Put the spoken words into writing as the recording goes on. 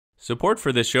Support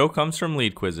for this show comes from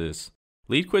Lead Quizzes.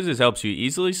 Lead Quizzes helps you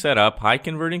easily set up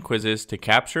high-converting quizzes to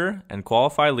capture and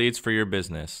qualify leads for your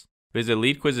business. Visit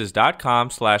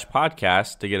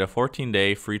leadquizzes.com/podcast to get a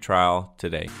 14-day free trial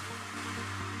today.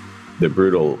 The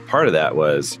brutal part of that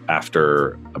was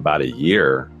after about a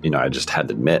year, I just had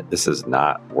to admit this is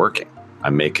not working.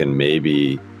 I'm making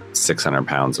maybe 600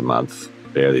 pounds a month,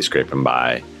 barely scraping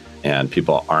by, and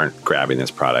people aren't grabbing this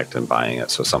product and buying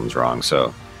it, so something's wrong.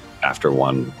 So after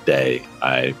one day,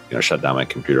 I shut down my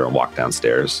computer and walked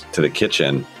downstairs to the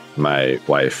kitchen. My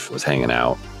wife was hanging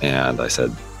out, and I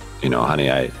said, honey,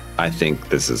 I think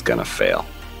this is going to fail.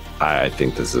 I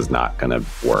think this is not going to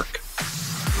work.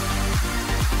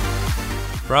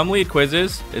 From Lead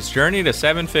Quizzes, it's Journey to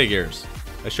Seven Figures,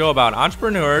 a show about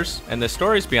entrepreneurs and the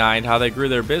stories behind how they grew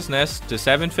their business to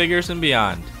seven figures and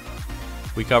beyond.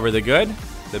 We cover the good,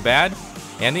 the bad,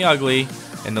 and the ugly,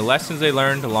 and the lessons they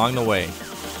learned along the way.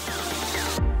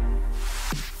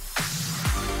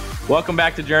 Welcome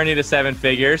back to Journey to Seven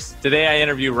Figures. Today I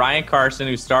interview Ryan Carson,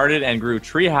 who started and grew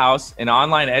Treehouse, an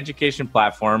online education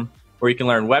platform where you can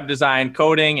learn web design,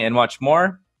 coding, and much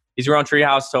more. He's grown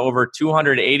Treehouse to over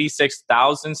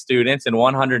 286,000 students in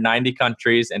 190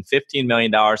 countries and $15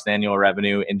 million in annual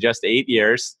revenue in just 8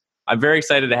 years. I'm very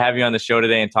excited to have you on the show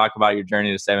today and talk about your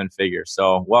journey to seven figures.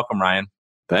 So welcome, Ryan.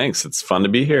 Thanks. It's fun to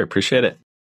be here. Appreciate it.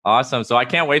 Awesome. So I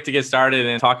can't wait to get started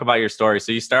and talk about your story.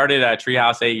 So you started at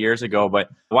Treehouse 8 years ago, but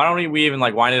why don't we even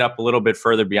wind it up a little bit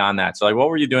further beyond that? So what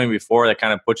were you doing before that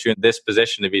kind of put you in this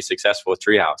position to be successful with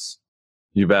Treehouse?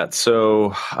 You bet.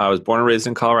 So I was born and raised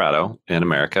in Colorado in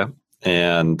America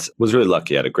and was really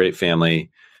lucky. I had a great family,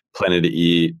 plenty to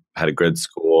eat, had a good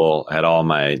school, had all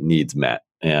my needs met.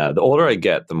 And the older I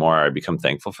get, the more I become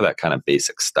thankful for that kind of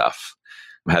basic stuff.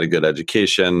 I had a good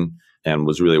education and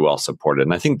was really well supported.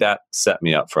 And I think that set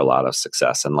me up for a lot of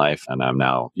success in life. And I'm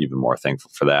now even more thankful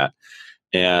for that.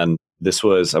 And I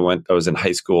was in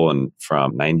high school and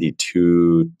from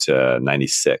 92 to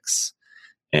 96.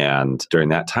 And during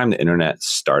that time, the internet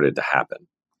started to happen.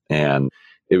 And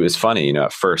it was funny,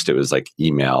 at first it was like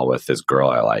email with this girl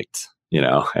I liked, and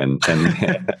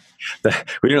we didn't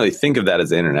really think of that as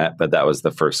the internet, but that was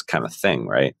the first kind of thing,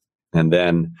 right? And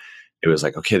then it was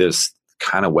like, okay, there's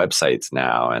kind of websites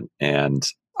now. And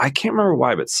I can't remember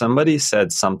why, but somebody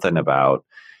said something about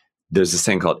there's this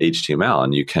thing called HTML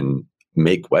and you can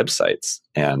make websites.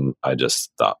 And I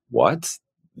just thought, what?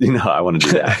 I want to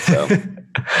do that. So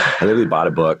I literally bought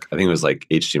a book. I think it was like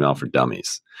HTML for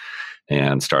Dummies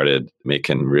and started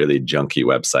making really junky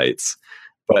websites.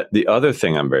 But the other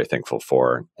thing I'm very thankful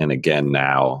for, and again,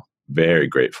 now very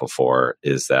grateful for,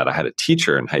 is that I had a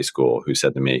teacher in high school who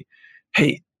said to me,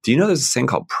 hey, do you know there's this thing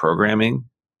called programming?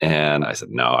 And I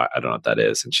said, no, I don't know what that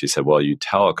is. And she said, well, you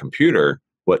tell a computer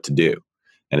what to do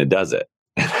and it does it.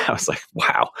 And I was like,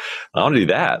 wow, I want to do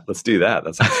that. Let's do that.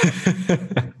 That's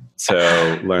awesome.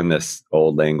 So learned this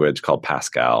old language called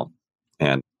Pascal,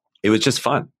 and it was just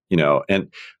fun,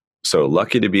 and so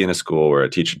lucky to be in a school where a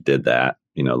teacher did that,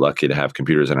 lucky to have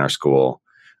computers in our school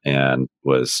and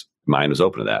mind was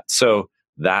open to that. So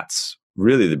that's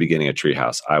really the beginning of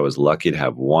Treehouse. I was lucky to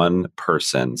have one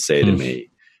person say to me,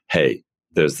 hey,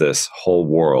 there's this whole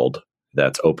world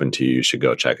that's open to you. You should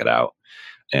go check it out.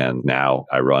 And now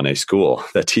I run a school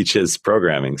that teaches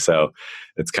programming. So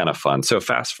it's kind of fun. So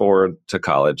fast forward to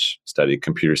college, studied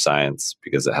computer science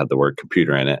because it had the word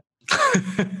computer in it.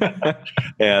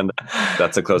 And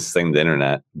that's the closest thing to the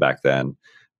internet back then.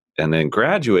 And then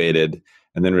graduated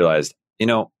and then realized,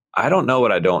 I don't know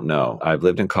what I don't know. I've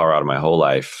lived in Colorado my whole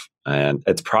life. And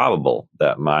it's probable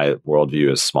that my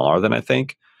worldview is smaller than I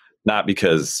think. Not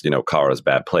because, Colorado's a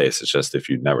bad place. It's just if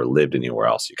you've never lived anywhere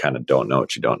else, you kind of don't know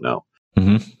what you don't know.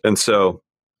 Mm-hmm. And so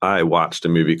I watched a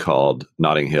movie called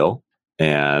Notting Hill,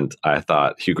 and I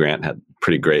thought Hugh Grant had a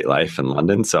pretty great life in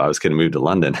London, so I was going to move to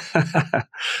London.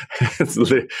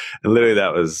 Literally,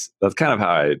 that's kind of how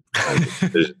I had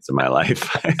visions in my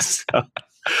life.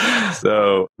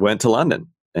 So went to London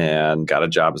and got a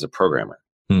job as a programmer.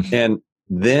 Mm-hmm. And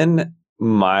then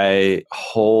my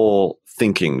whole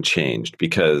thinking changed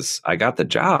because I got the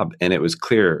job and it was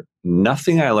clear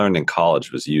nothing I learned in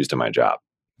college was used in my job.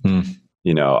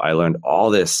 I learned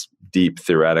all this deep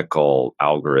theoretical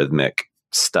algorithmic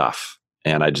stuff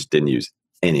and I just didn't use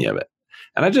any of it.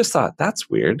 And I just thought, that's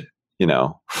weird. This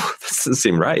doesn't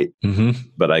seem right. Mm-hmm.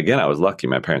 But again, I was lucky.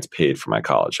 My parents paid for my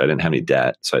college. I didn't have any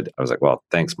debt. So I was like, well,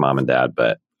 thanks, mom and dad,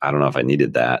 but I don't know if I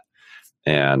needed that.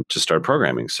 And just started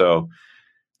programming. So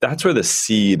that's where the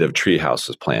seed of Treehouse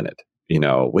was planted.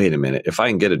 Wait a minute, if I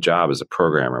can get a job as a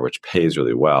programmer, which pays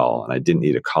really well, and I didn't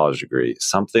need a college degree,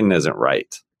 something isn't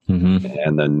right. Mm-hmm.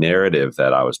 And the narrative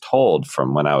that I was told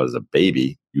from when I was a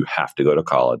baby, you have to go to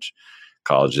college.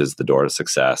 College is the door to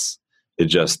success. It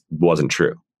just wasn't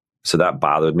true. So that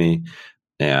bothered me.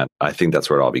 And I think that's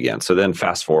where it all began. So then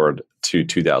fast forward to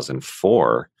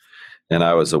 2004, and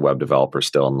I was a web developer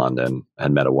still in London. I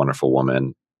had met a wonderful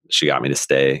woman. She got me to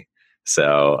stay.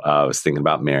 So I was thinking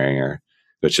about marrying her,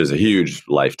 which is a huge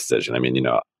life decision. I mean,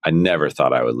 I never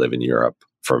thought I would live in Europe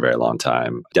for a very long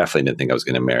time. Definitely didn't think I was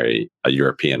going to marry a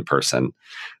European person.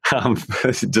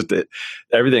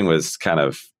 Everything was kind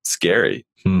of scary.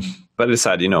 But I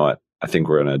decided, you know what? I think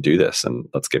we're going to do this and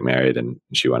let's get married. And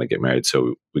she wanted to get married.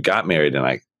 So we got married,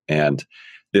 and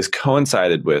this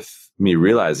coincided with me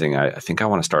realizing I think I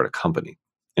want to start a company.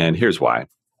 And here's why.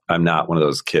 I'm not one of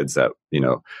those kids that,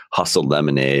 hustled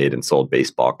lemonade and sold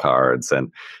baseball cards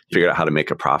and figured out how to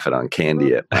make a profit on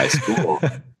candy at my school.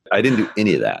 I didn't do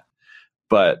any of that.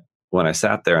 But when I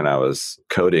sat there and I was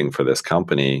coding for this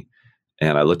company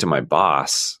and I looked at my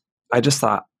boss, I just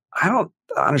thought, I don't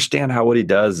understand how what he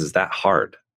does is that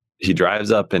hard. He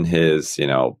drives up in his,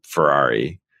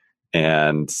 Ferrari,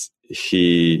 and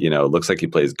he, looks like he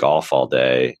plays golf all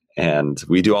day, and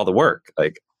we do all the work.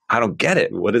 Like, I don't get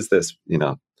it. What is this,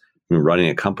 running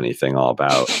a company thing all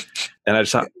about? And I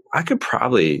just thought I could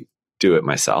probably do it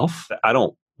myself. I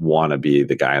don't want to be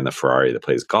the guy in the Ferrari that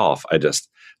plays golf. I just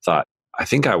thought, I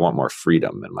think I want more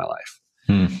freedom in my life.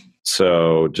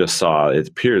 So just saw, it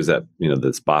appears that,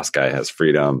 this boss guy has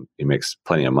freedom. He makes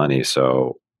plenty of money.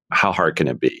 So how hard can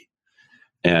it be?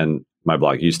 And my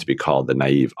blog used to be called The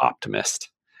Naive Optimist.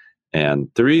 And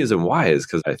the reason why is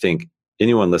because I think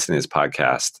anyone listening to this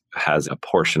podcast has a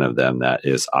portion of them that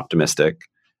is optimistic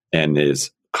and is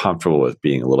comfortable with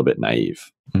being a little bit naive.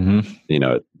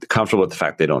 Comfortable with the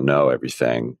fact they don't know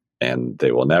everything and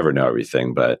they will never know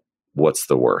everything, but what's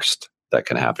the worst that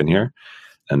can happen here?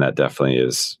 And that definitely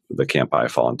is the camp I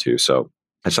fall into. So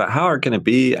I thought, how hard can it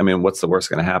be? I mean, what's the worst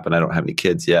going to happen? I don't have any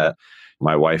kids yet.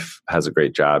 My wife has a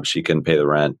great job. She can pay the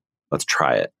rent. Let's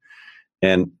try it.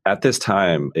 And at this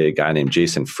time, a guy named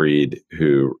Jason Fried,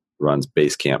 who runs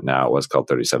Basecamp now, it was called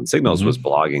 37 Signals, was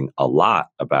blogging a lot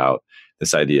about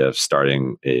this idea of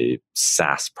starting a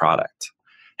SaaS product.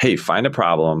 Hey, find a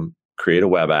problem, create a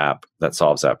web app that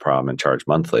solves that problem and charge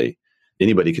monthly.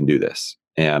 Anybody can do this.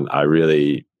 And I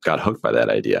really got hooked by that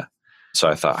idea. So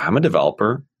I thought, I'm a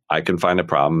developer. I can find a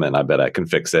problem and I bet I can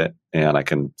fix it and I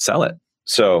can sell it.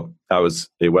 So I was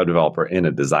a web developer in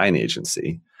a design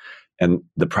agency. And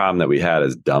the problem that we had,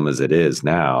 as dumb as it is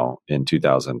now, in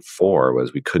 2004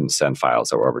 was we couldn't send files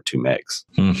that were over 2 megs.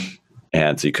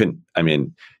 And so you couldn't,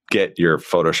 get your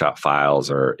Photoshop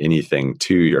files or anything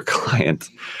to your client.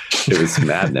 It was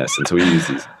madness. And so we used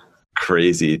these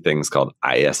crazy things called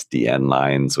ISDN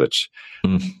lines, which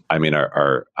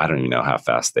are I don't even know how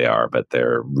fast they are, but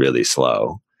they're really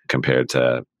slow compared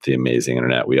to the amazing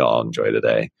internet we all enjoy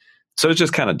today. So it's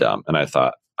just kind of dumb. And I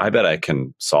thought, I bet I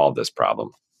can solve this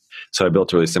problem. So I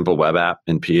built a really simple web app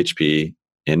in PHP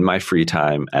in my free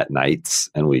time at nights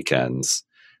and weekends.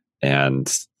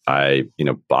 And I,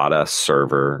 bought a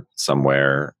server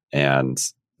somewhere and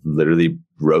literally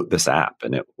wrote this app,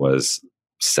 and it was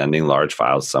sending large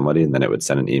files to somebody, and then it would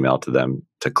send an email to them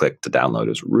to click to download. It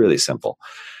was really simple.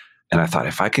 And I thought,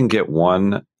 if I can get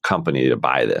one company to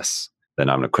buy this, then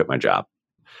I'm going to quit my job.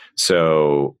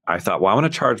 So I thought, well, I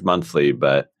want to charge monthly,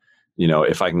 but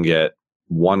if I can get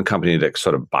one company to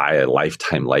sort of buy a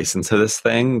lifetime license of this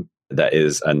thing that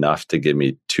is enough to give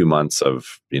me 2 months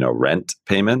of, rent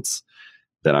payments,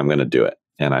 then I'm going to do it.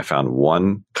 And I found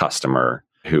one customer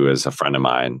who is a friend of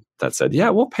mine that said, yeah,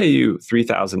 we'll pay you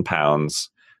 £3,000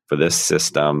 for this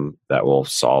system that will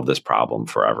solve this problem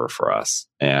forever for us.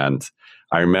 And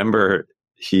I remember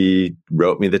he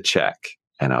wrote me the check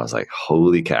and I was like,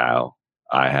 holy cow,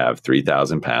 I have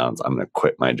 £3,000. I'm going to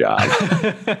quit my job.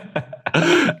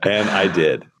 And I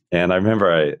did. And I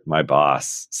remember my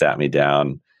boss sat me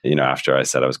down, after I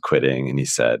said I was quitting, and he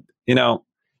said,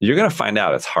 you're going to find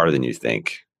out it's harder than you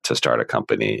think to start a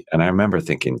company. And I remember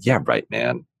thinking, yeah, right,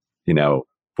 man.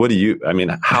 What do you,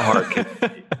 how hard can it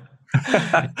be?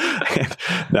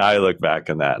 Now I look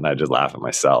back on that and I just laugh at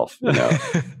myself,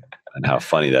 and how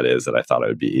funny that is that I thought it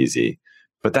would be easy.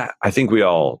 But that, I think we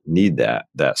all need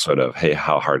that sort of, hey,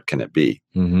 how hard can it be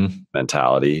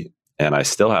mentality. And I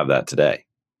still have that today.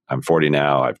 I'm 40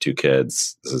 now. I have 2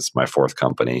 kids. This is my 4th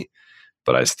company.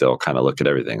 But I still kind of look at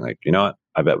everything like, you know what?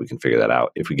 I bet we can figure that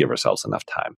out if we give ourselves enough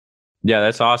time. Yeah,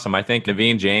 that's awesome. I think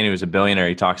Naveen Jain, who's a billionaire,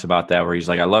 he talks about that, where he's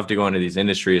like, I love to go into these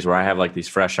industries where I have like these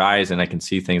fresh eyes and I can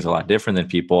see things a lot different than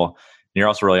people. And you're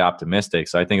also really optimistic.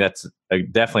 So I think that's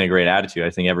definitely a great attitude. I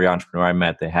think every entrepreneur I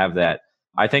met, they have that.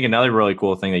 I think another really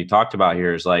cool thing that you talked about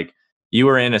here is like, you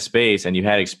were in a space and you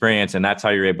had experience, and that's how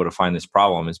you're able to find this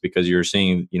problem, is because you're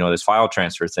seeing, this file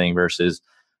transfer thing versus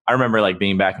I remember like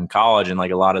being back in college and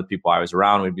like a lot of the people I was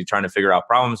around, we'd be trying to figure out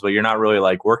problems, but you're not really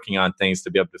like working on things to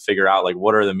be able to figure out like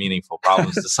what are the meaningful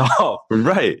problems to solve.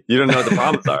 Right. You don't know what the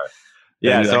problems are.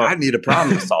 Yeah. So I need a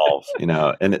problem to solve,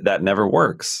 and that never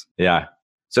works. Yeah.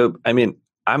 So,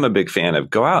 I'm a big fan of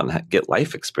go out and get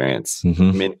life experience.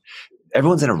 Mm-hmm.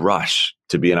 Everyone's in a rush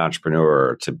to be an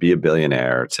entrepreneur, to be a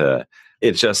billionaire,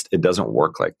 it doesn't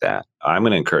work like that. I'm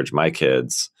going to encourage my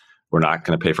kids. We're not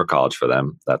going to pay for college for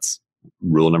them. That's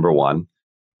rule number one.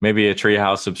 Maybe a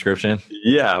Treehouse subscription.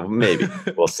 Yeah, maybe.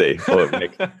 We'll see. We'll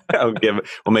make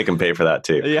them pay for that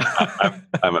too. Yeah.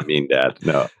 I'm a mean dad.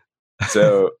 No.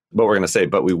 So, but we're going to say,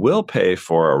 but we will pay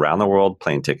for a around the world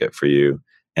plane ticket for you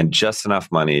and just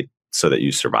enough money so that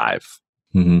you survive.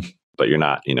 Mm-hmm. But you're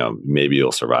not, maybe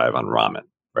you'll survive on ramen,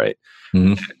 right?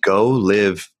 Mm-hmm. Go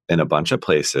live in a bunch of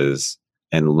places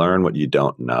and learn what you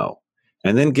don't know.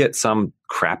 And then get some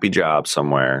crappy job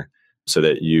somewhere so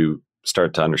that you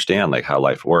start to understand like how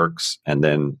life works, and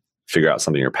then figure out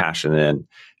something you're passionate in,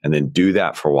 and then do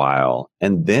that for a while,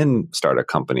 and then start a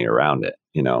company around it.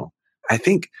 I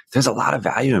think there's a lot of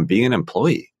value in being an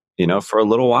employee, for a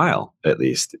little while at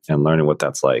least, and learning what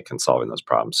that's like and solving those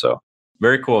problems. So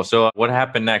very cool. So what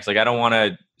happened next? Like, I don't want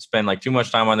to spend like too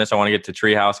much time on this. I want to get to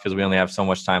Treehouse because we only have so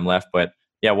much time left. But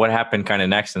yeah, what happened kind of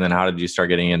next? And then how did you start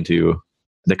getting into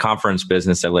the conference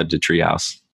business that led to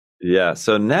Treehouse? Yeah.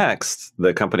 So next,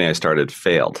 the company I started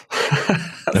failed.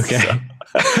 Okay.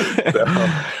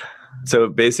 So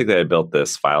basically I built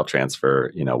this file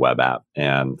transfer, web app,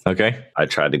 and I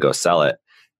tried to go sell it,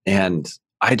 and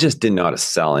I just didn't know how to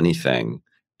sell anything.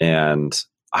 And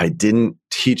I didn't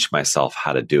teach myself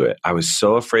how to do it. I was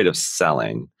so afraid of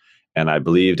selling, and I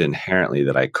believed inherently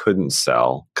that I couldn't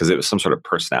sell because it was some sort of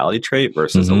personality trait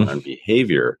versus a learned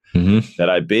behavior, that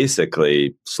I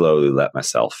basically slowly let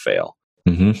myself fail.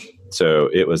 So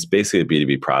it was basically a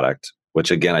B2B product,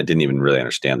 which again, I didn't even really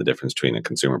understand the difference between a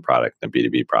consumer product and a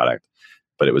B2B product,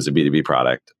 but it was a B2B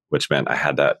product, which meant I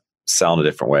had to sell in a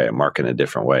different way and market in a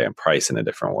different way and price in a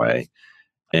different way.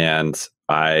 And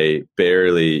I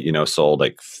barely, sold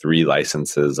like 3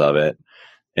 licenses of it.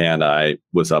 And I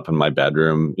was up in my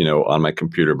bedroom, on my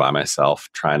computer by myself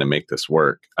trying to make this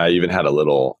work. I even had a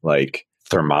little like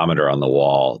thermometer on the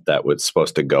wall that was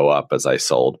supposed to go up as I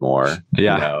sold more.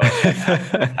 Yeah.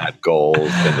 Had goals.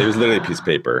 It was literally a piece of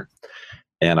paper.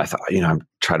 And I thought, I'm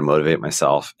trying to motivate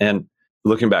myself. And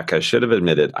looking back, I should have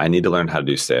admitted I need to learn how to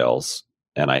do sales,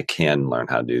 and I can learn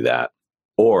how to do that.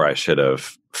 Or I should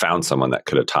have found someone that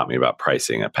could have taught me about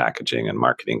pricing and packaging and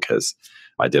marketing, because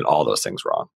I did all those things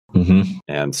wrong.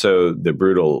 And so the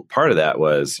brutal part of that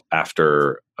was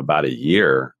after about a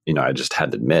year, I just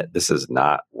had to admit this is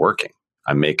not working.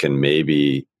 I'm making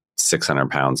maybe 600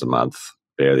 pounds a month,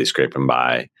 barely scraping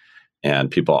by, and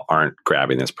people aren't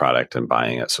grabbing this product and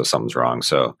buying it. So something's wrong.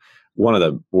 So one of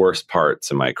the worst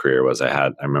parts in my career was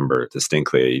I remember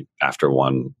distinctly after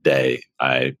one day,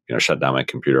 I shut down my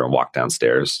computer and walked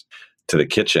downstairs to the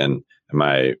kitchen, and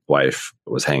my wife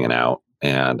was hanging out.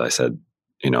 And I said,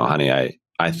 honey,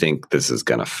 I think this is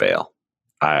going to fail.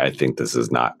 I think this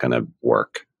is not going to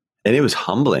work. And it was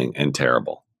humbling and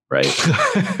terrible, right?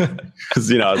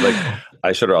 Because, I was like,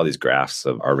 I showed her all these graphs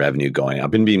of our revenue going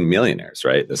up and being millionaires,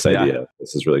 right? This idea,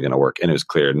 this is really going to work. And it was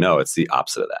clear, no, it's the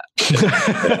opposite of that.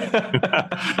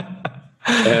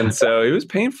 And so it was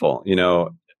painful,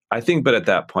 I think, but at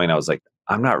that point I was like,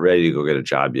 I'm not ready to go get a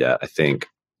job yet. I think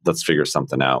let's figure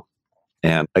something out.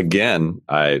 And again,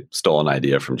 I stole an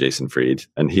idea from Jason Fried,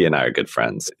 and he and I are good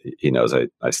friends. He knows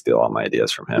I steal all my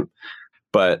ideas from him.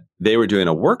 But they were doing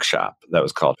a workshop that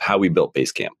was called How We Built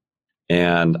Basecamp.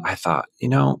 And I thought,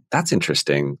 that's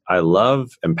interesting. I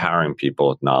love empowering people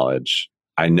with knowledge.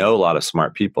 I know a lot of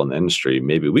smart people in the industry.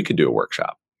 Maybe we could do a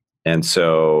workshop. And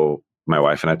so my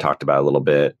wife and I talked about it a little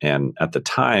bit. And at the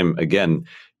time, again,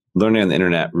 learning on the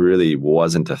internet really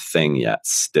wasn't a thing yet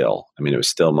still. It was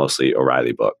still mostly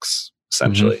O'Reilly books,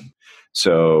 essentially.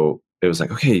 So it was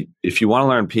like, okay, if you want to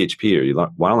learn PHP or you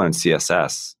want to learn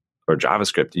CSS or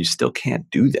JavaScript, you still can't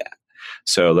do that.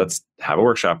 So let's have a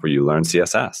workshop where you learn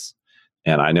CSS.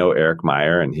 And I know Eric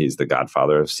Meyer, and he's the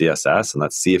godfather of CSS, and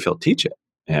let's see if he'll teach it.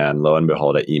 And lo and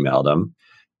behold, I emailed him,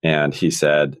 and he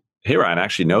said, hey, Ryan, I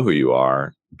actually know who you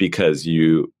are because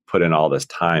you put in all this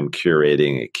time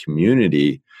curating a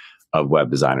community of web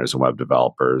designers and web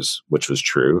developers, which was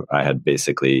true. I had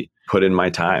basically put in my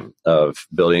time of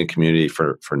building a community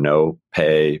for no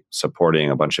pay, supporting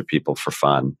a bunch of people for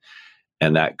fun.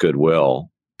 And that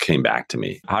goodwill came back to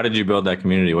me. How did you build that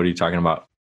community? What are you talking about?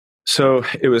 So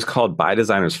it was called By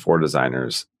Designers for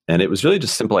Designers. And it was really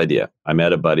just a simple idea. I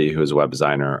met a buddy who was a web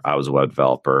designer. I was a web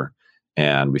developer.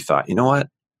 And we thought, you know what?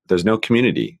 There's no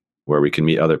community where we can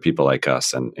meet other people like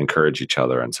us and encourage each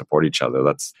other and support each other.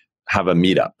 Let's have a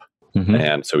meetup.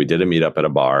 And so we did a meetup at a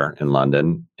bar in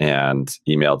London and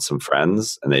emailed some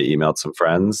friends, and they emailed some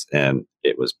friends, and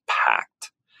it was packed.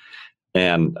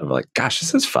 And I'm like, gosh,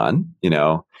 this is fun,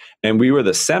 And we were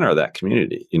the center of that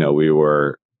community. We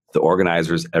were the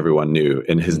organizers everyone knew,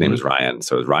 and his name was Ryan.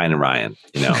 So it was Ryan and Ryan,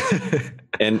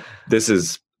 And this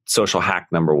is social hack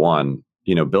number one,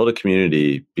 build a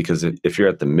community, because if you're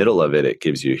at the middle of it, it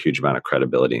gives you a huge amount of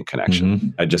credibility and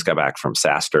connection. I just got back from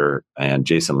SaaStr, and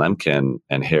Jason Lemkin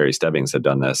and Harry Stebbings had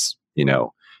done this,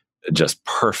 just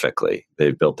perfectly.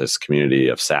 They've built this community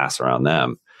of SaaS around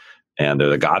them, and they're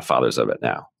the godfathers of it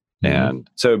now. And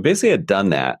so basically I'd done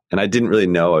that, and I didn't really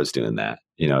know I was doing that.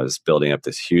 I was building up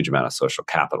this huge amount of social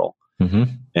capital.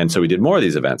 And so we did more of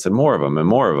these events and more of them and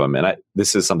more of them. And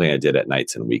this is something I did at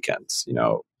nights and weekends.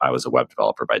 I was a web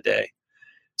developer by day.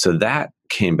 So that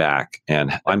came back,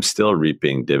 and I'm still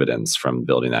reaping dividends from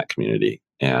building that community.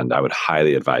 And I would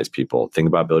highly advise people, think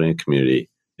about building a community.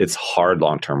 It's hard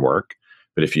long-term work,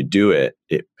 but if you do it,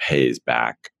 it pays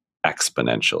back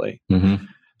exponentially.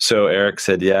 So Eric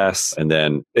said yes. And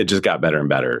then it just got better and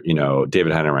better.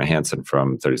 David Heinemeier Hansen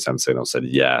from 37 Signal said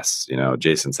yes.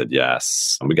 Jason said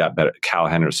yes. And we got better. Cal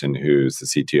Henderson, who's the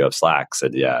CTO of Slack,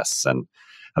 said yes. And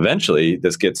eventually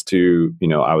this gets to,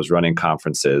 I was running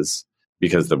conferences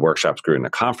because the workshops grew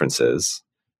into conferences.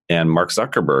 And Mark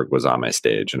Zuckerberg was on my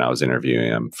stage, and I was interviewing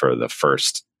him for the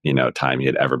first, time he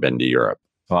had ever been to Europe.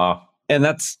 Wow. And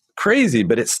that's crazy.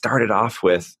 But it started off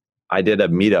with, I did a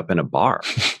meetup in a bar,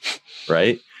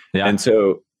 right? Yeah. And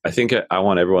so I think I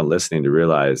want everyone listening to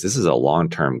realize this is a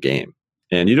long-term game,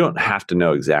 and you don't have to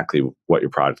know exactly what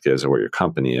your product is or what your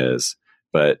company is.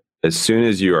 But as soon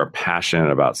as you are passionate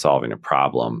about solving a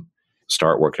problem,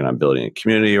 start working on building a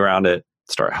community around it,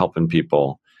 start helping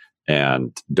people,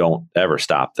 and don't ever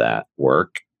stop that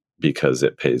work, because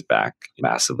it pays back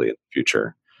massively in the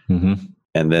future.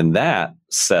 And then that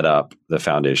set up the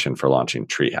foundation for launching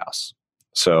Treehouse.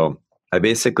 So I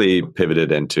basically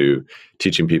pivoted into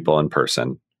teaching people in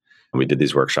person. And we did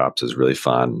these workshops. It was really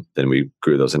fun. Then we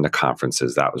grew those into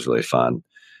conferences. That was really fun.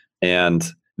 And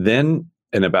then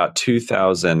in about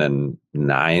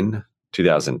 2009,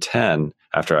 2010,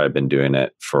 after I'd been doing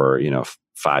it for,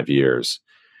 5 years,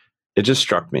 it just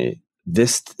struck me,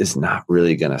 this is not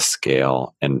really going to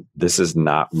scale. And this is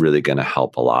not really going to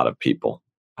help a lot of people.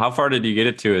 How far did you get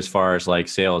it to as far as like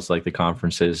sales, like the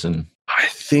conferences? And I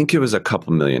think it was a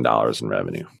couple $1 million in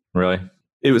revenue. Really?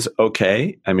 It was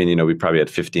okay. I mean, we probably had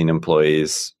 15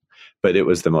 employees, but it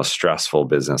was the most stressful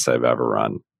business I've ever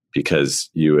run,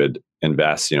 because you would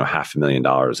invest,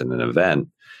 $500,000 in an event,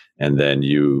 and then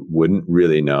you wouldn't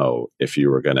really know if you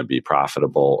were going to be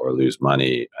profitable or lose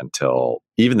money until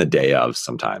even the day of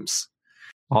sometimes.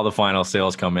 All the final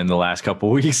sales come in the last couple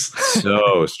of weeks.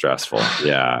 So stressful.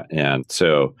 Yeah. And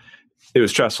so it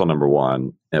was stressful, number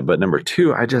one. But number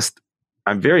two,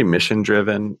 I'm very mission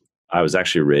driven. I was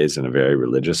actually raised in a very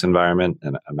religious environment,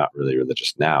 and I'm not really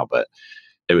religious now, but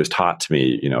it was taught to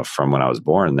me, from when I was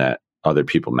born, that other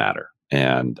people matter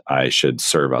and I should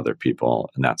serve other people.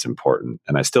 And that's important.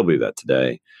 And I still believe that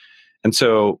today. And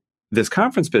so this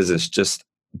conference business just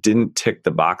didn't tick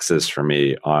the boxes for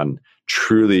me on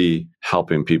truly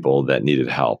helping people that needed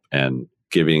help and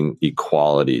giving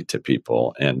equality to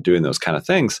people and doing those kind of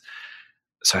things.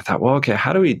 So I thought, well, okay,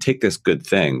 how do we take this good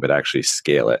thing, but actually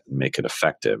scale it and make it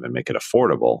effective and make it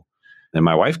affordable? And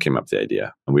my wife came up with the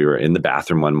idea. And we were in the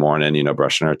bathroom one morning,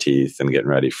 brushing our teeth and getting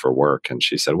ready for work. And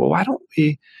she said, well, why don't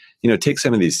we, take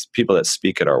some of these people that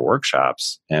speak at our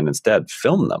workshops and instead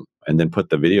film them and then put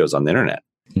the videos on the internet.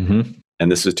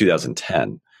 And this was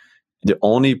 2010. The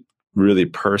only really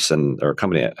person or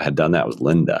company that had done that was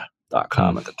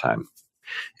lynda.com at the time.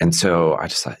 And so I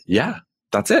just thought, yeah,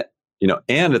 that's it.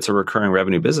 And it's a recurring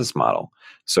revenue business model.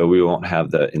 So we won't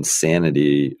have the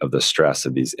insanity of the stress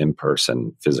of these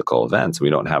in-person physical events.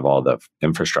 We don't have all the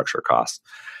infrastructure costs.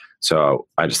 So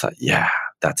I just thought, yeah,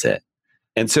 that's it.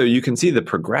 And so you can see the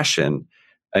progression.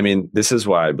 I mean, this is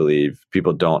why I believe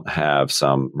people don't have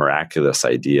some miraculous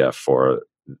idea for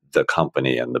the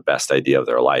company and the best idea of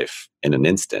their life in an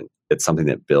instant. It's something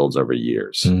that builds over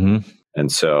years. And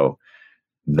so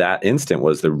that instant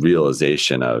was the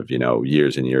realization of,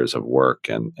 years and years of work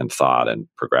and thought and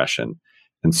progression.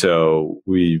 And so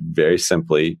we very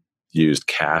simply used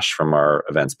cash from our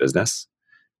events business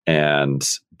and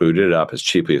booted it up as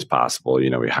cheaply as possible.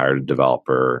 We hired a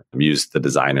developer, used the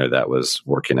designer that was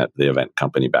working at the event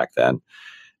company back then.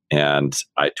 And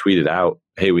I tweeted out,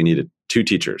 hey, we needed 2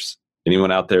 teachers.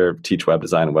 anyone out there teach web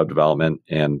design and web development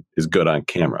and is good on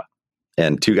camera?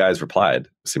 And 2 guys replied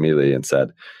immediately and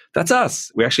said, that's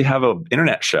us. We actually have an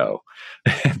internet show.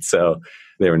 And so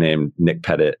they were named Nick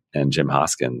Pettit and Jim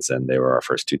Hoskins, and they were our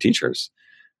first 2 teachers.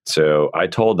 So I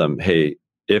told them, hey,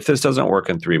 if this doesn't work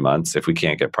in 3 months, if we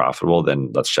can't get profitable,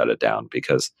 then let's shut it down,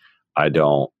 because I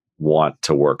don't want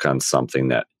to work on something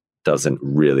that doesn't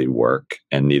really work,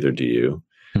 and neither do you.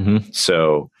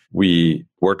 So we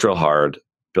worked real hard,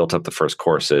 built up the first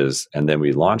courses, and then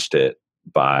we launched it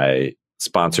by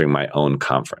sponsoring my own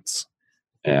conference.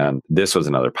 And this was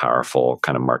another powerful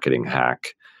kind of marketing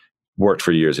hack. Worked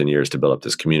for years and years to build up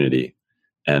this community,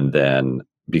 and then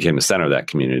became the center of that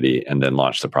community, and then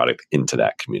launched the product into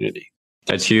that community.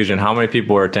 That's huge. And how many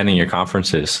people were attending your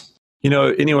conferences?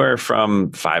 Anywhere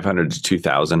from 500 to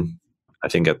 2,000. I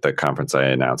think at the conference I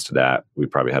announced that, we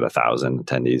probably had 1,000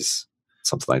 attendees,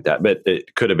 something like that. But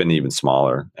it could have been even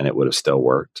smaller, and it would have still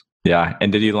worked. Yeah.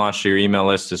 And did you launch your email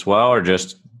list as well, or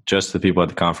just the people at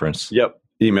the conference? Yep.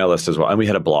 Email list as well. And we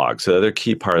had a blog. So the other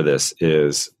key part of this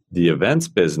is the events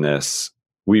business.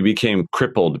 We became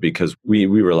crippled because we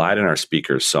relied on our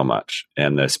speakers so much,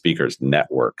 and the speakers'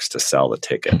 networks to sell the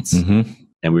tickets.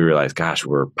 And we realized, gosh,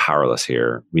 we're powerless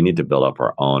here. We need to build up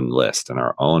our own list and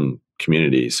our own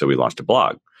community. So we launched a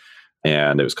blog,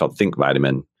 and it was called Think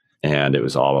Vitamin. And it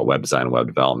was all about web design and web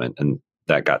development. And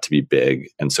that got to be big.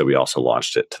 And so we also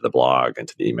launched it to the blog and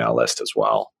to the email list as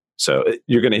well. So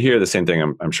you're going to hear the same thing.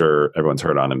 I'm sure everyone's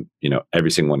heard on,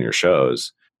 every single one of your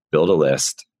shows. Build a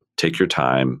list, take your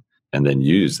time, and then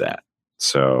use that.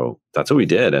 So that's what we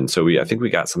did. And so I think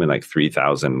we got something like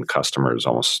 3,000 customers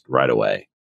almost right away.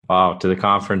 Wow. To the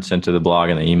conference and to the blog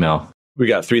and the email. We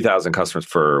got 3,000 customers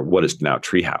for what is now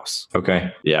Treehouse.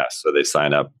 Okay. Yeah. So they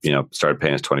signed up, started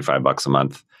paying us $25 a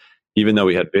month. Even though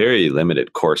we had very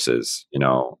limited courses,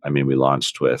 we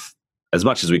launched with as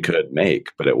much as we could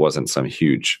make, but it wasn't some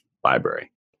huge library.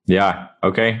 Yeah.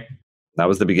 Okay. That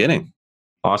was the beginning.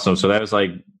 Awesome. So that was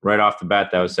like right off the bat,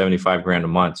 that was $75,000 a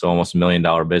month. So almost $1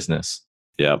 million business.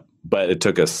 Yeah. But it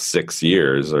took us 6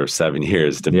 years or 7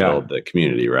 years to build the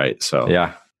community, right? So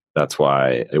that's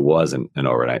why it wasn't an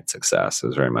overnight success. It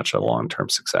was very much a long-term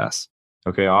success.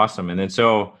 Okay. Awesome. And then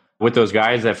so with those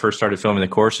guys that first started filming the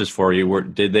courses for you,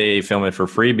 did they film it for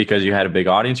free because you had a big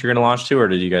audience you're going to launch to, or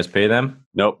did you guys pay them?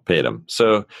 Nope, paid them.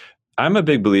 So I'm a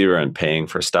big believer in paying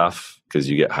for stuff because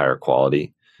you get higher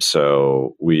quality.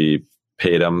 So we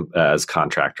paid them as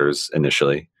contractors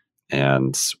initially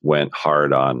and went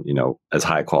hard on, as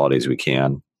high quality as we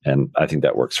can. And I think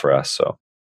that works for us. So,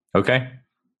 okay,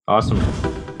 awesome.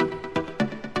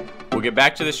 We'll get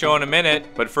back to the show in a minute,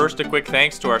 but first a quick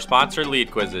thanks to our sponsor, Lead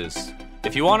Quizzes.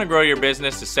 If you want to grow your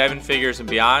business to 7 figures and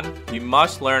beyond, you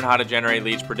must learn how to generate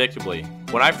leads predictably.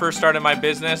 When I first started my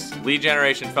business, lead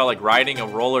generation felt like riding a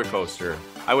roller coaster.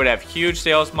 I would have huge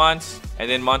sales months and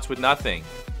then months with nothing.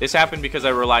 This happened because I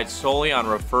relied solely on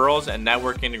referrals and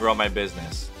networking to grow my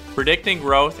business. Predicting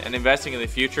growth and investing in the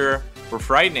future were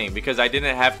frightening because I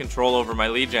didn't have control over my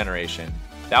lead generation.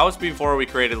 That was before we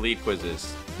created Lead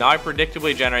Quizzes. Now I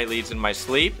predictably generate leads in my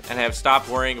sleep and have stopped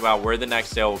worrying about where the next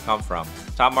sale will come from.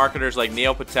 Top marketers like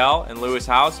Neil Patel and Lewis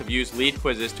House have used Lead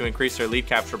Quizzes to increase their lead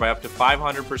capture by up to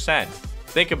 500%.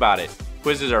 Think about it.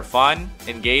 Quizzes are fun,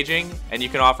 engaging, and you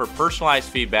can offer personalized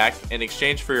feedback in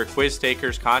exchange for your quiz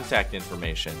taker's contact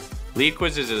information. Lead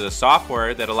Quizzes is a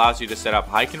software that allows you to set up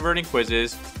high-converting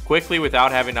quizzes quickly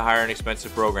without having to hire an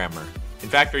expensive programmer. In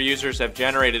fact, our users have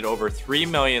generated over 3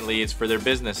 million leads for their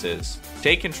businesses.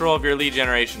 Take control of your lead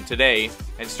generation today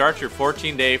and start your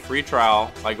 14-day free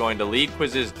trial by going to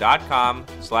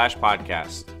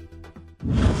leadquizzes.com/podcast.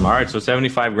 All right, so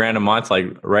 $75,000 a month, like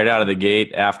right out of the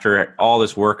gate after all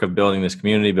this work of building this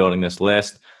community, building this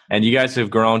list, and you guys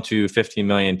have grown to 15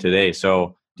 million today.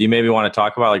 So do you maybe want to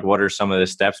talk about like what are some of the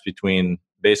steps between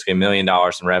basically $1 million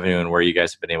in revenue and where you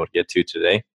guys have been able to get to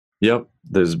today? Yep.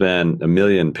 There's been a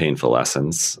million painful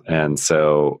lessons. And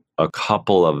so a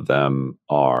couple of them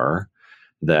are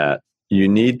that you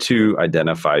need to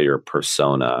identify your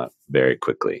persona very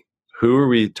quickly. Who are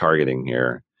we targeting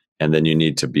here? And then you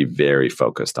need to be very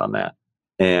focused on that.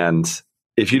 And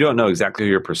if you don't know exactly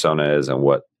who your persona is and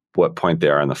what point they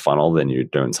are in the funnel, then you're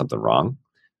doing something wrong.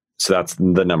 So that's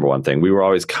the number one thing. We were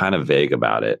always kind of vague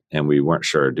about it. And we weren't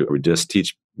sure, do we just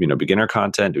teach beginner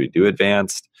content? Do we do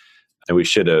advanced? And we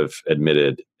should have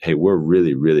admitted, hey, we're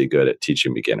really, really good at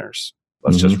teaching beginners.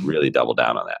 Let's just really double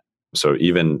down on that. So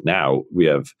even now, we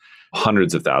have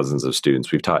hundreds of thousands of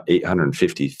students. We've taught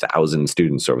 850,000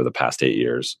 students over the past 8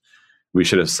 years. We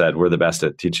should have said we're the best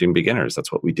at teaching beginners.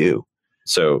 That's what we do.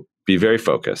 So be very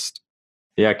focused.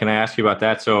 Yeah. Can I ask you about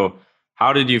that? So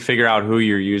how did you figure out who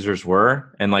your users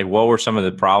were? And like, what were some of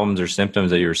the problems or symptoms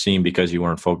that you were seeing because you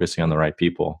weren't focusing on the right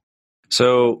people?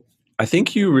 So I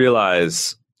think you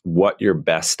realize what you're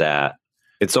best at.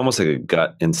 It's almost like a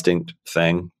gut instinct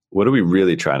thing. What are we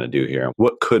really trying to do here?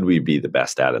 What could we be the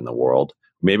best at in the world?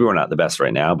 Maybe we're not the best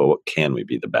right now, but what can we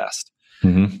be the best?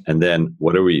 Mm-hmm. And then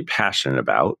what are we passionate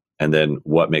about? And then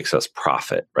what makes us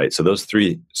profit, right? So those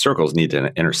three circles need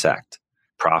to intersect: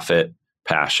 profit,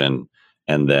 passion,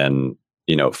 and then,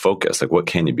 focus. Like, what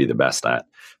can you be the best at?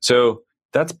 So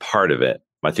that's part of it.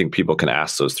 I think people can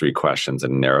ask those three questions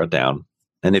and narrow it down.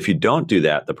 And if you don't do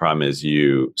that, the problem is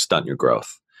you stunt your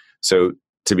growth. So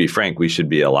to be frank, we should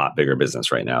be a lot bigger business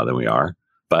right now than we are,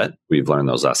 but we've learned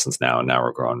those lessons now, and now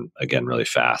we're growing again really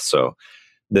fast. So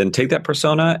then take that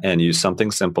persona and use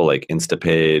something simple like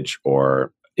Instapage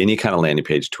or any kind of landing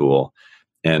page tool,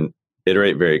 and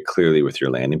iterate very clearly with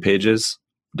your landing pages.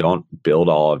 Don't build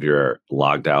all of your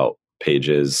logged out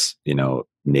pages,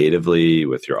 natively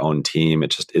with your own team. It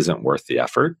just isn't worth the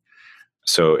effort.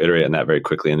 So iterate on that very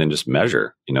quickly, and then just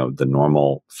measure, the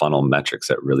normal funnel metrics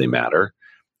that really matter,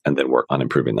 and then work on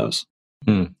improving those.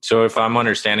 So if I'm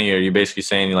understanding you, are you basically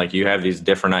saying like you have these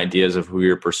different ideas of who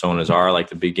your personas are, like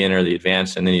the beginner, the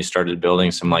advanced, and then you started building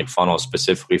some like funnels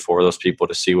specifically for those people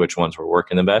to see which ones were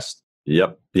working the best?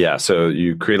 Yep. Yeah. So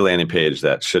you create a landing page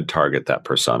that should target that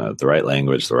persona, the right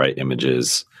language, the right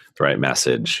images, the right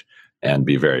message, and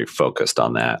be very focused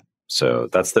on that. So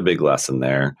that's the big lesson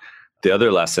there. The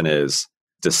other lesson is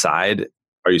decide,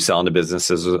 are you selling to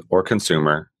businesses or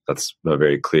consumer? That's a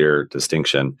very clear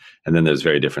distinction. And then there's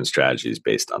very different strategies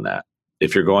based on that.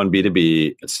 If you're going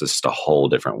B2B, it's just a whole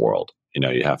different world.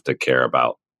 You have to care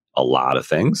about a lot of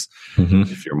things. Mm-hmm.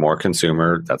 If you're more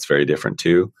consumer, that's very different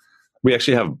too. We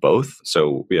actually have both.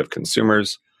 So we have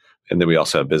consumers, and then we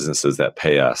also have businesses that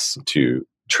pay us to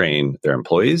train their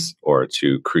employees or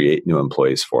to create new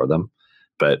employees for them.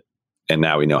 And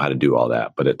now we know how to do all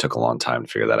that, but it took a long time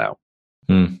to figure that out.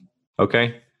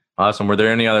 Okay. Awesome. Were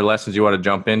there any other lessons you want to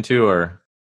jump into, or?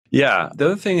 Yeah. The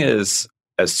other thing is,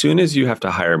 as soon as you have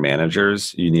to hire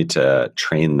managers, you need to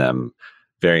train them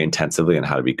very intensively on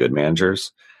how to be good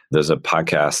managers. There's a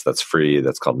podcast that's free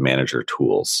that's called Manager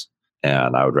Tools.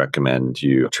 And I would recommend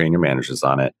you train your managers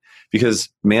on it, because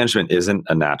management isn't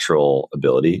a natural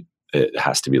ability. It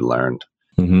has to be learned.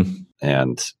 Mm-hmm.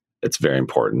 And it's very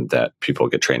important that people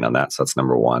get trained on that. So that's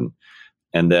number one.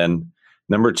 And then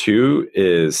number two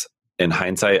is, in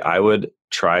hindsight, I would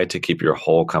try to keep your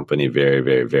whole company very,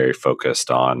 very, very focused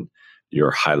on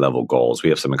your high level goals. We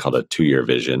have something called a 2-year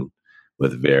vision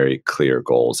with very clear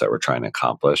goals that we're trying to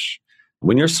accomplish.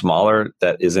 When you're smaller,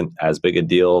 that isn't as big a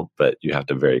deal, but you have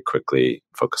to very quickly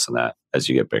focus on that as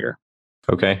you get bigger.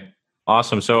 Okay.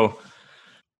 Awesome. So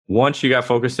once you got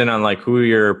focused in on like who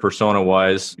your persona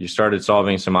was, you started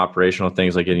solving some operational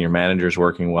things like getting your managers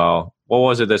working well. What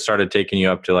was it that started taking you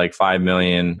up to like 5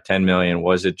 million, 10 million?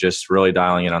 Was it just really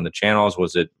dialing in on the channels?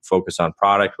 Was it focused on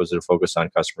product? Was it focused on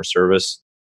customer service?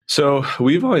 So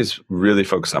we've always really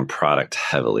focused on product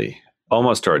heavily,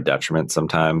 almost to our detriment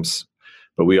sometimes,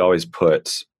 but we always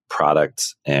put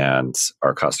product and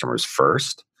our customers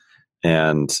first.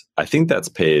 And I think that's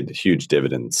paid huge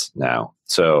dividends now.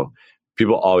 So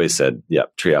people always said,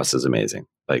 yep, Treehouse is amazing.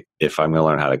 Like, if I'm going to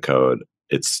learn how to code,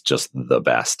 it's just the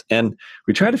best. And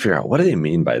we tried to figure out, what do they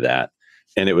mean by that?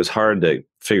 And it was hard to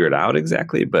figure it out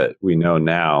exactly, but we know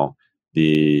now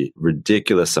the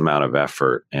ridiculous amount of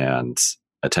effort and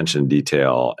attention to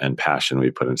detail and passion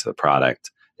we put into the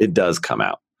product, it does come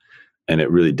out, and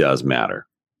it really does matter.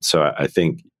 So I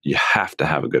think you have to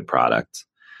have a good product,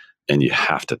 and you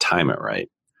have to time it right.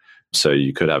 So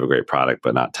you could have a great product,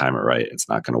 but not time it right. It's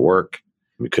not going to work.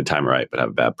 We could time it right, but have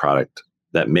a bad product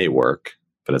that may work,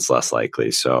 but it's less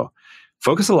likely. So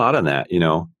focus a lot on that.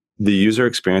 The user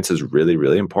experience is really,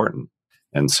 really important.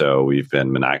 And so we've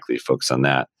been maniacally focused on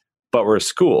that. But we're a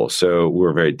school, so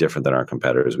we're very different than our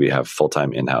competitors. We have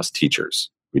full-time in-house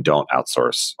teachers. We don't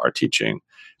outsource our teaching.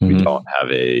 Mm-hmm. We don't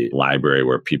have a library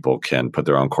where people can put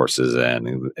their own courses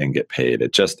in and get paid.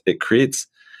 It creates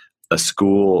a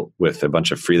school with a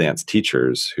bunch of freelance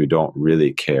teachers who don't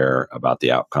really care about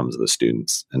the outcomes of the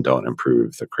students and don't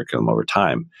improve the curriculum over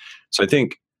time. So I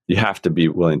think you have to be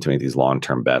willing to make these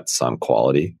long-term bets on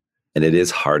quality. And it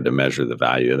is hard to measure the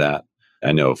value of that.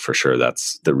 I know for sure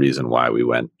that's the reason why we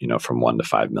went, from 1 to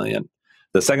 5 million.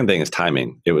 The second thing is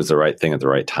timing. It was the right thing at the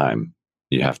right time.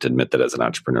 You have to admit that as an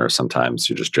entrepreneur, sometimes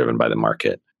you're just driven by the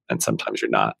market and sometimes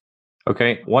you're not.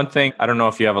 Okay. One thing, I don't know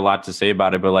if you have a lot to say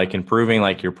about it, but like improving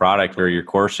like your product or your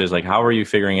courses, like how are you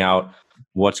figuring out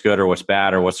what's good or what's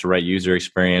bad or what's the right user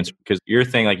experience? Because your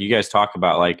thing, like you guys talk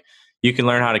about like you can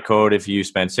learn how to code if you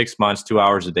spend 6 months, 2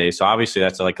 hours a day. So obviously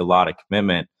that's like a lot of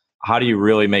commitment. How do you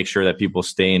really make sure that people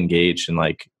stay engaged and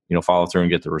follow through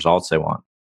and get the results they want?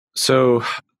 So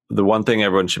the one thing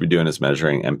everyone should be doing is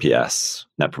measuring NPS,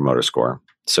 Net Promoter Score.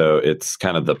 So it's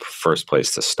kind of the first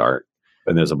place to start.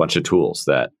 And there's a bunch of tools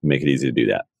that make it easy to do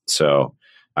that. So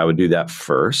I would do that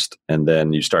first, and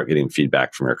then you start getting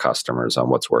feedback from your customers on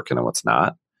what's working and what's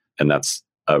not. And that's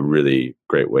a really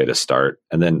great way to start.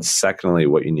 And then secondly,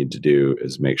 what you need to do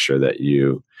is make sure that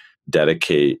you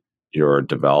dedicate your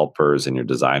developers and your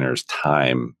designers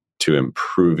time to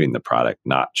improving the product,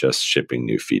 not just shipping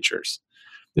new features.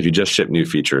 If you just ship new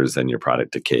features, then your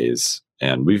product decays.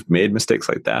 And we've made mistakes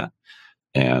like that.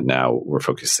 And now we're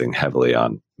focusing heavily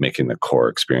on making the core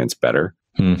experience better.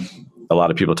 A lot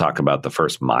of people talk about the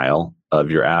first mile of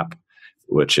your app,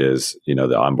 which is, the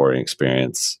onboarding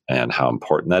experience and how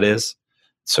important that is.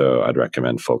 So I'd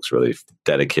recommend folks really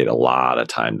dedicate a lot of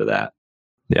time to that.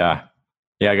 Yeah.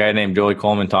 Yeah. A guy named Joey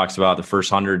Coleman talks about the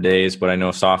first 100 days, but I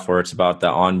know software, it's about the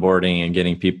onboarding and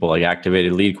getting people like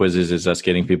activated. Lead quizzes is us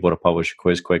getting people to publish a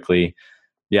quiz quickly.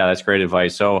 Yeah, that's great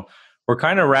advice. So we're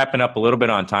kind of wrapping up a little bit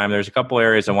on time. There's a couple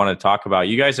areas I want to talk about.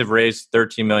 You guys have raised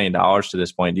 $13 million to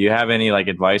this point. Do you have any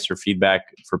advice or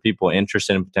feedback for people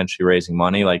interested in potentially raising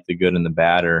money, like the good and the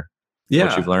bad, or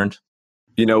what you've learned?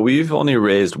 We've only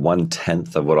raised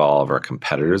 1/10 of what all of our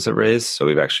competitors have raised. So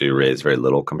we've actually raised very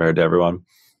little compared to everyone.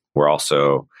 We're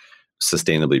also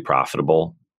sustainably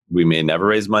profitable. We may never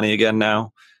raise money again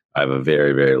now. I have a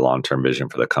very, very long-term vision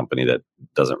for the company that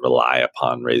doesn't rely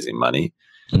upon raising money.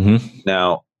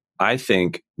 Now, I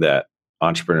think that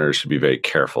entrepreneurs should be very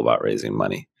careful about raising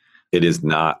money. It is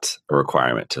not a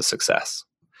requirement to success.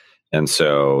 And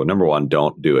so, number one,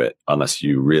 don't do it unless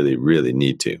you really, really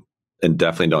need to. And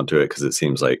definitely don't do it because it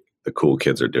seems like the cool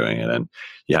kids are doing it and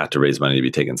you have to raise money to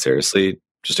be taken seriously.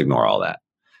 Just ignore all that.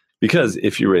 Because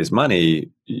if you raise money,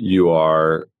 you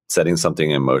are setting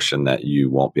something in motion that you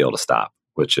won't be able to stop,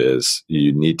 which is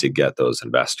you need to get those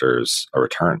investors a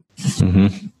return.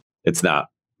 It's not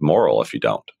moral if you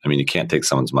don't. I mean, you can't take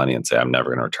someone's money and say, I'm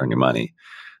never going to return your money.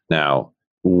 Now,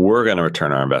 we're going to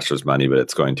return our investors' money, but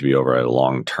it's going to be over a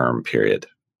long-term period,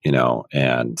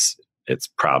 and it's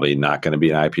probably not going to be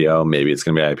an IPO. Maybe it's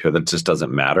going to be an IPO. That just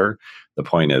doesn't matter. The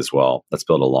point is, let's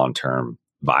build a long-term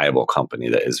viable company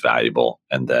that is valuable,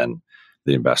 and then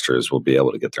the investors will be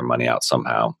able to get their money out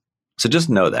somehow. So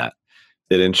just know that.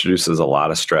 It introduces a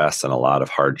lot of stress and a lot of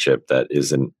hardship that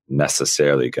isn't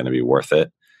necessarily going to be worth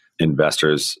it.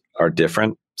 Investors are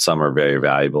different. Some are very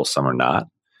valuable, some are not.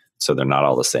 So they're not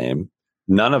all the same.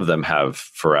 None of them have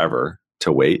forever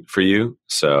to wait for you.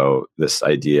 So this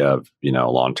idea of,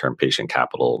 long-term patient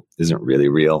capital isn't really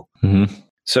real.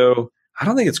 So I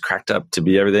don't think it's cracked up to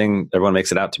be everything everyone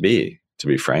makes it out to be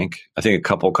frank. I think a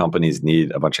couple companies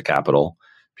need a bunch of capital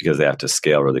because they have to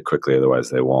scale really quickly. Otherwise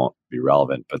they won't be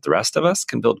relevant. But the rest of us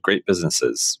can build great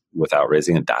businesses without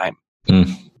raising a dime.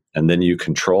 And then you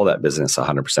control that business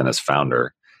 100% as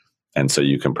founder. And so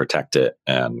you can protect it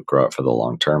and grow it for the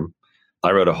long term.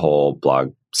 I wrote a whole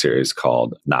blog series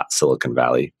called Not Silicon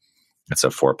Valley. It's a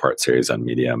 4-part series on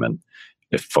Medium. And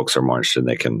if folks are more interested,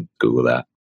 they can Google that.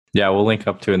 Yeah, we'll link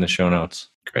up to it in the show notes.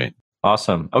 Great.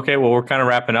 Awesome. Okay, well, we're kind of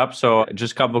wrapping up. So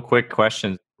just a couple of quick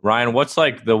questions. Ryan, what's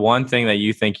the one thing that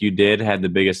you think you did had the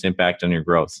biggest impact on your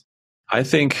growth? I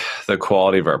think the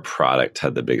quality of our product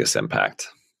had the biggest impact.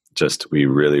 We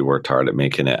really worked hard at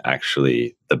making it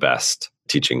actually the best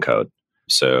teaching code.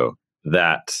 So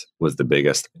that was the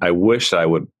biggest. I wish I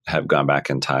would have gone back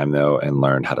in time though and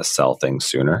learned how to sell things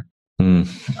sooner. I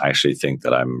actually think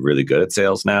that I'm really good at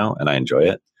sales now and I enjoy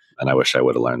it. And I wish I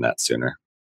would have learned that sooner.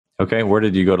 Okay. Where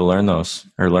did you go to learn those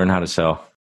or learn how to sell?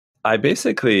 I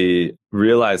basically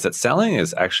realized that selling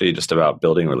is actually just about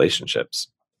building relationships.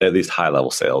 At least high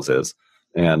level sales is.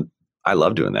 And I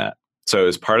love doing that. So it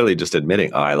was partly just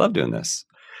admitting, I love doing this.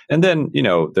 And then,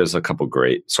 there's a couple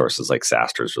great sources like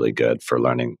SaaStr is really good for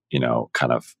learning,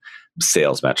 kind of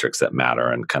sales metrics that matter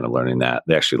and kind of learning that.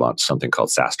 They actually launched something called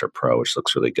SaaStr Pro, which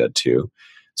looks really good too.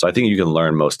 So I think you can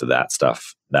learn most of that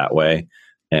stuff that way.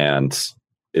 And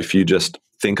if you just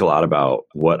think a lot about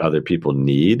what other people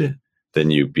need, then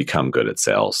you become good at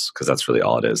sales because that's really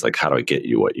all it is. Like, how do I get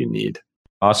you what you need?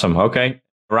 Awesome. Okay.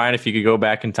 Ryan, if you could go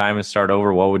back in time and start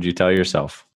over, what would you tell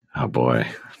yourself? Oh boy,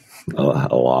 a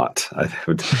lot. I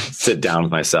would sit down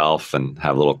with myself and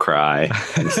have a little cry.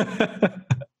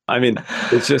 I mean,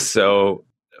 it's just so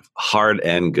hard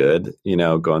and good,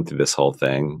 going through this whole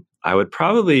thing. I would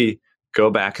probably go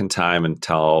back in time and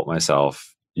tell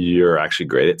myself, you're actually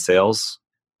great at sales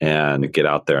and get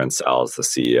out there and sell as the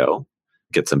CEO,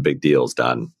 get some big deals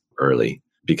done early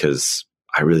because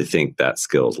I really think that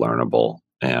skill is learnable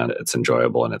and it's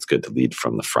enjoyable, and it's good to lead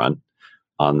from the front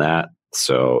on that.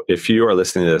 So if you are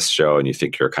listening to this show and you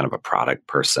think you're kind of a product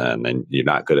person and you're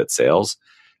not good at sales,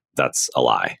 that's a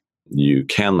lie. You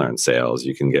can learn sales.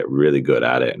 You can get really good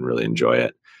at it and really enjoy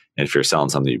it. And if you're selling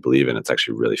something you believe in, it's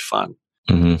actually really fun.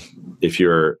 Mm-hmm. If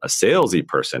you're a salesy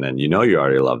person and you know you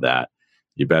already love that,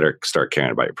 you better start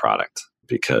caring about your product,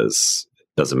 because it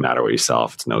doesn't matter what you sell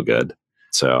if it's no good.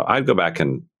 So I'd go back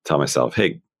and tell myself,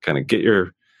 hey, kind of get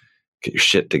your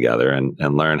shit together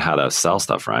and learn how to sell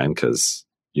stuff, Ryan, because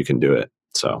you can do it.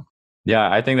 So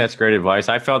yeah, I think that's great advice.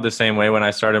 I felt the same way when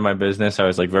I started my business. I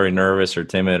was like very nervous or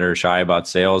timid or shy about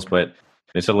sales, but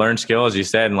it's a learned skill, as you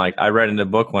said. And like I read in the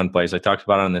book one place, I talked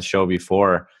about it on this show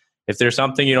before. If there's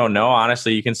something you don't know,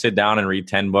 honestly, you can sit down and read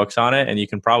 10 books on it and you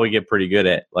can probably get pretty good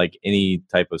at like any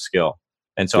type of skill.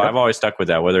 And so I've always stuck with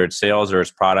that, whether it's sales or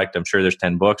it's product. I'm sure there's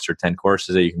 10 books or 10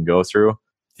 courses that you can go through.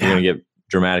 You're going to get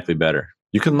dramatically better.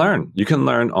 You can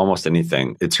learn almost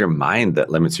anything. It's your mind that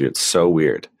limits you. It's so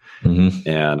weird. Mm-hmm.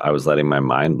 And I was letting my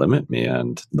mind limit me,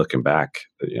 and looking back,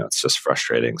 it's just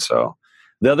frustrating. So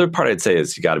the other part I'd say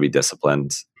is you got to be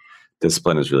disciplined.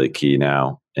 Discipline is really key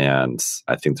now. And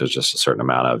I think there's just a certain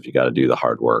amount of, you got to do the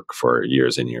hard work for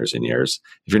years and years and years.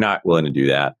 If you're not willing to do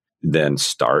that, then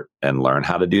start and learn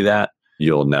how to do that.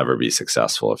 You'll never be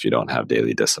successful if you don't have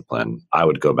daily discipline. I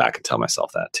would go back and tell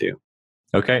myself that too.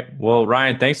 Okay. Well,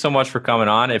 Ryan, thanks so much for coming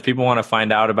on. If people want to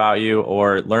find out about you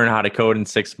or learn how to code in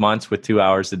 6 months with 2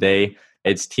 hours a day,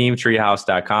 it's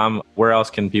teamtreehouse.com. Where else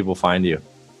can people find you?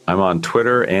 I'm on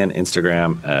Twitter and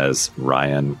Instagram as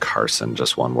Ryan Carson,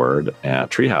 just one word. And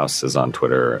Treehouse is on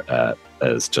Twitter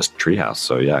as just Treehouse.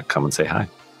 So yeah, come and say hi.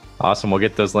 Awesome. We'll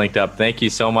get those linked up. Thank you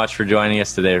so much for joining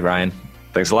us today, Ryan.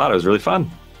 Thanks a lot. It was really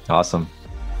fun. Awesome.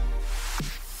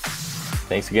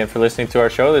 Thanks again for listening to our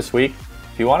show this week.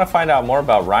 If you want to find out more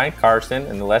about Ryan Carson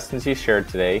and the lessons he shared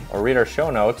today, or read our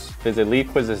show notes, visit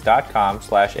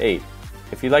leadquizzes.com/8.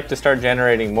 If you'd like to start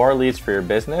generating more leads for your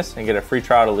business and get a free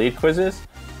trial to Lead Quizzes,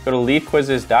 go to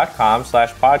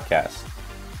leadquizzes.com/podcast.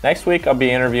 Next week, I'll be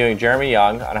interviewing Jeremy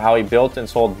Young on how he built and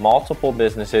sold multiple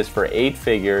businesses for 8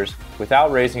 figures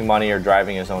without raising money or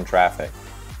driving his own traffic.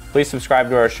 Please subscribe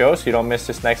to our show so you don't miss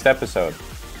this next episode.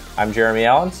 I'm Jeremy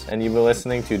Allens, and you've been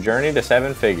listening to Journey to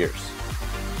 7 Figures.